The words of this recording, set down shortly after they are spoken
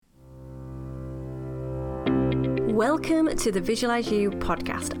Welcome to the Visualize You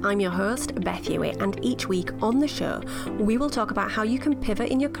podcast. I'm your host, Beth Hewitt, and each week on the show, we will talk about how you can pivot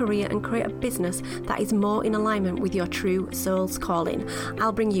in your career and create a business that is more in alignment with your true soul's calling.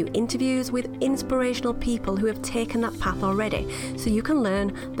 I'll bring you interviews with inspirational people who have taken that path already, so you can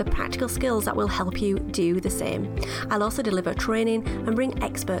learn the practical skills that will help you do the same. I'll also deliver training and bring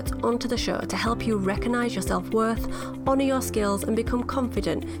experts onto the show to help you recognize your self-worth, honor your skills, and become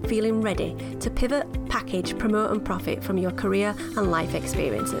confident, feeling ready to pivot, package, promote, and profit from your career and life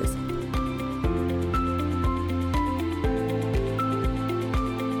experiences.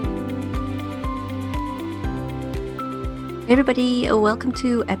 Hey everybody, welcome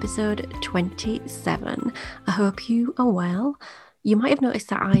to episode 27. I hope you are well. You might have noticed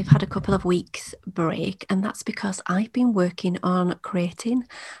that I've had a couple of weeks break, and that's because I've been working on creating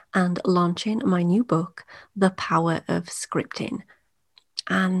and launching my new book, The Power of Scripting.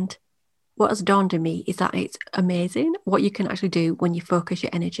 And what has dawned on me is that it's amazing what you can actually do when you focus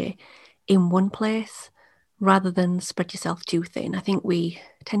your energy in one place rather than spread yourself too thin. I think we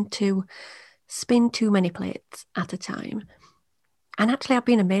tend to spin too many plates at a time. And actually, I've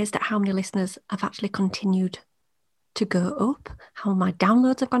been amazed at how many listeners have actually continued to go up, how my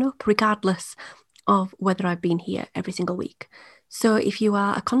downloads have gone up, regardless of whether I've been here every single week. So if you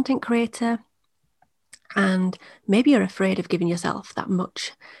are a content creator, and maybe you're afraid of giving yourself that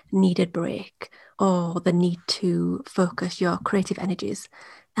much needed break or the need to focus your creative energies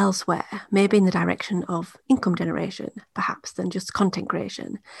elsewhere, maybe in the direction of income generation, perhaps, than just content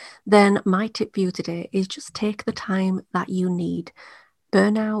creation, then my tip for you today is just take the time that you need.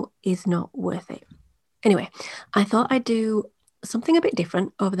 Burnout is not worth it. Anyway, I thought I'd do something a bit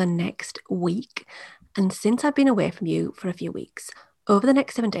different over the next week. And since I've been away from you for a few weeks, over the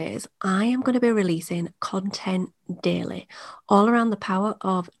next 7 days, I am going to be releasing content daily, all around the power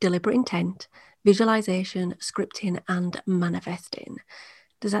of deliberate intent, visualization, scripting, and manifesting.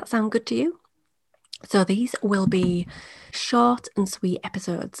 Does that sound good to you? So these will be short and sweet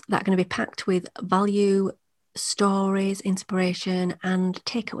episodes that are going to be packed with value, stories, inspiration, and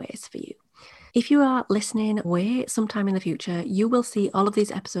takeaways for you. If you are listening away sometime in the future, you will see all of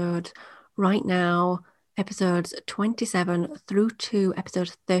these episodes right now, episodes 27 through to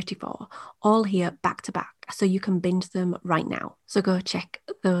episode 34, all here back to back, so you can binge them right now. So go check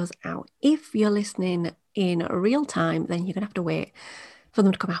those out. If you're listening in real time, then you're going to have to wait for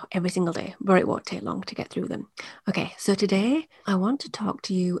them to come out every single day, but it won't take long to get through them. Okay, so today I want to talk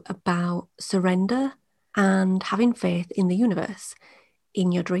to you about surrender and having faith in the universe,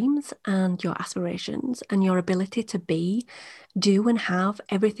 in your dreams and your aspirations, and your ability to be, do, and have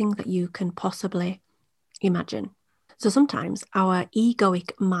everything that you can possibly imagine. So sometimes our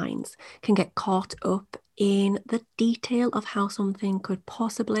egoic minds can get caught up in the detail of how something could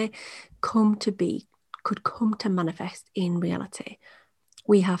possibly come to be, could come to manifest in reality.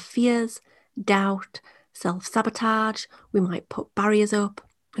 We have fears, doubt, self-sabotage. We might put barriers up.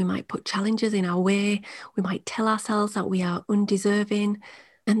 We might put challenges in our way. We might tell ourselves that we are undeserving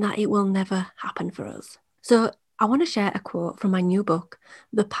and that it will never happen for us. So I want to share a quote from my new book,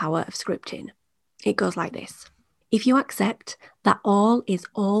 The Power of Scripting. It goes like this: if you accept that all is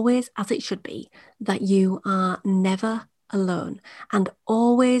always as it should be, that you are never alone and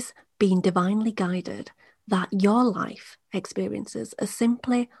always being divinely guided, that your life experiences are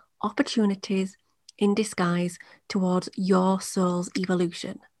simply opportunities in disguise towards your soul's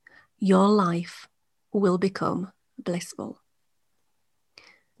evolution, your life will become blissful.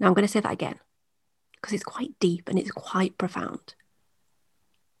 Now I'm going to say that again because it's quite deep and it's quite profound.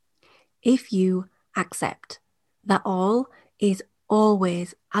 If you accept that all is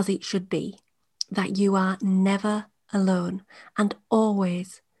always as it should be, that you are never alone and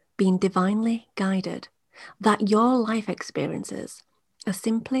always being divinely guided, that your life experiences are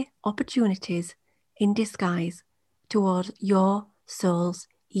simply opportunities in disguise toward your soul's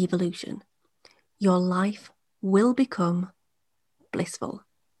evolution, your life will become blissful.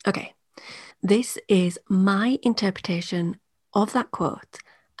 Okay, this is my interpretation of that quote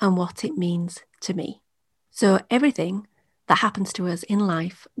and what it means to me. So everything that happens to us in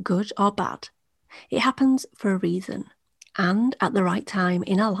life, good or bad, it happens for a reason and at the right time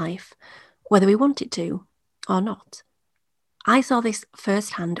in our life, whether we want it to or not. I saw this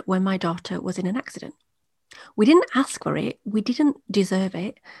firsthand when my daughter was in an accident. We didn't ask for it, we didn't deserve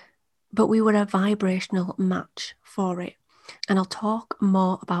it, but we were a vibrational match for it. And I'll talk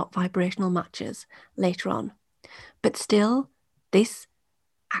more about vibrational matches later on. But still, this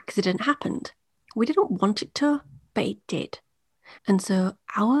accident happened. We didn't want it to, but it did. And so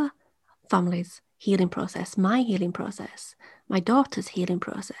our family's healing process, my healing process, my daughter's healing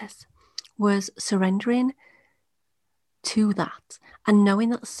process was surrendering to that and knowing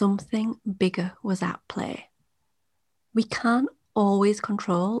that something bigger was at play. We can't always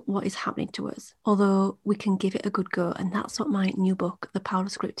control what is happening to us, although we can give it a good go. And that's what my new book, The Power of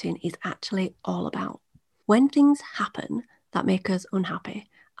Scripting, is actually all about. When things happen that make us unhappy,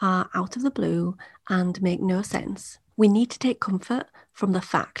 are out of the blue and make no sense, we need to take comfort from the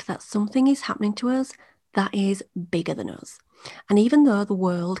fact that something is happening to us that is bigger than us. And even though the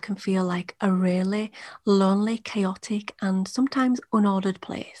world can feel like a really lonely, chaotic, and sometimes unordered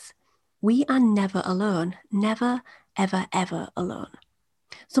place, we are never alone, never, ever, ever alone.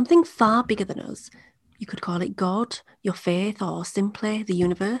 Something far bigger than us, you could call it God, your faith, or simply the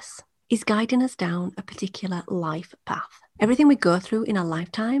universe, is guiding us down a particular life path. Everything we go through in our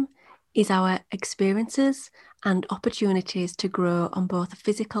lifetime is our experiences and opportunities to grow on both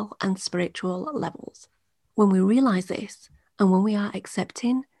physical and spiritual levels. When we realize this, and when we are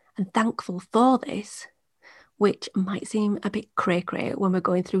accepting and thankful for this, which might seem a bit cray-cray when we're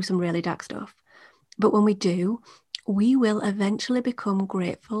going through some really dark stuff, but when we do, we will eventually become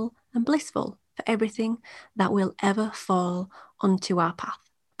grateful and blissful for everything that will ever fall onto our path.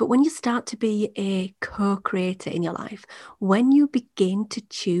 But when you start to be a co-creator in your life, when you begin to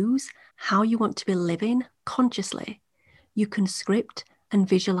choose how you want to be living consciously, you can script and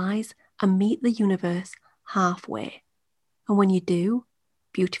visualize and meet the universe halfway. And when you do,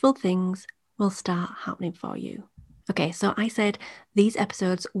 beautiful things will start happening for you. Okay, so I said these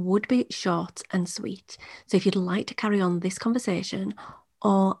episodes would be short and sweet. So if you'd like to carry on this conversation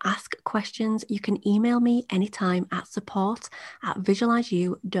or ask questions, you can email me anytime at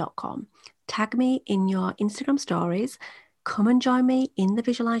support@visualizeyou.com. Tag me in your Instagram stories. Come and join me in the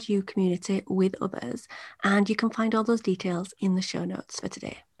Visualize You community with others, and you can find all those details in the show notes for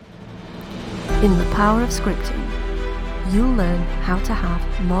today. In the power of scripting, you'll learn how to have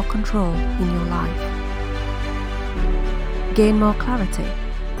more control in your life. Gain more clarity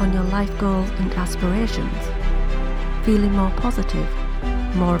on your life goals and aspirations, feeling more positive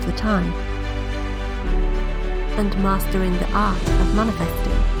more of the time, and mastering the art of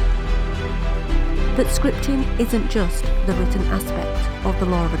manifesting. That scripting isn't just the written aspect of the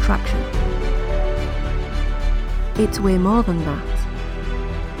law of attraction. It's way more than that.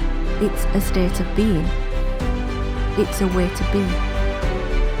 It's a state of being. It's a way to be.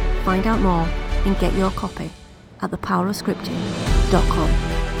 Find out more and get your copy at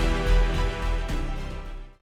thepowerofscripting.com.